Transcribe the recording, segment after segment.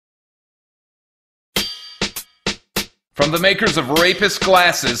From the makers of Rapist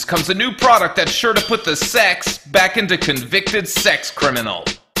Glasses comes a new product that's sure to put the sex back into convicted sex criminal.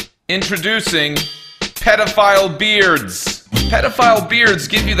 Introducing Pedophile Beards. Pedophile Beards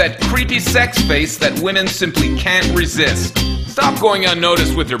give you that creepy sex face that women simply can't resist. Stop going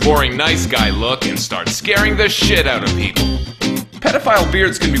unnoticed with your boring nice guy look and start scaring the shit out of people. Pedophile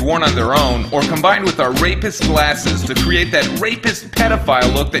beards can be worn on their own or combined with our Rapist Glasses to create that rapist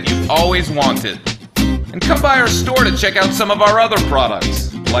pedophile look that you've always wanted. And come by our store to check out some of our other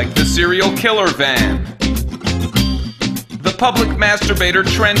products, like the Serial Killer Van, the Public Masturbator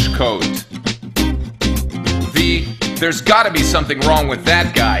Trench Coat, the There's Gotta Be Something Wrong with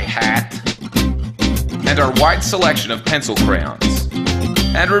That Guy hat, and our wide selection of pencil crayons.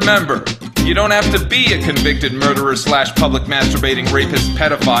 And remember, you don't have to be a convicted murderer / public masturbating rapist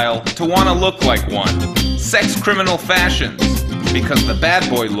pedophile to want to look like one. Sex criminal fashions, because the bad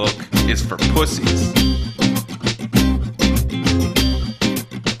boy look is for pussies.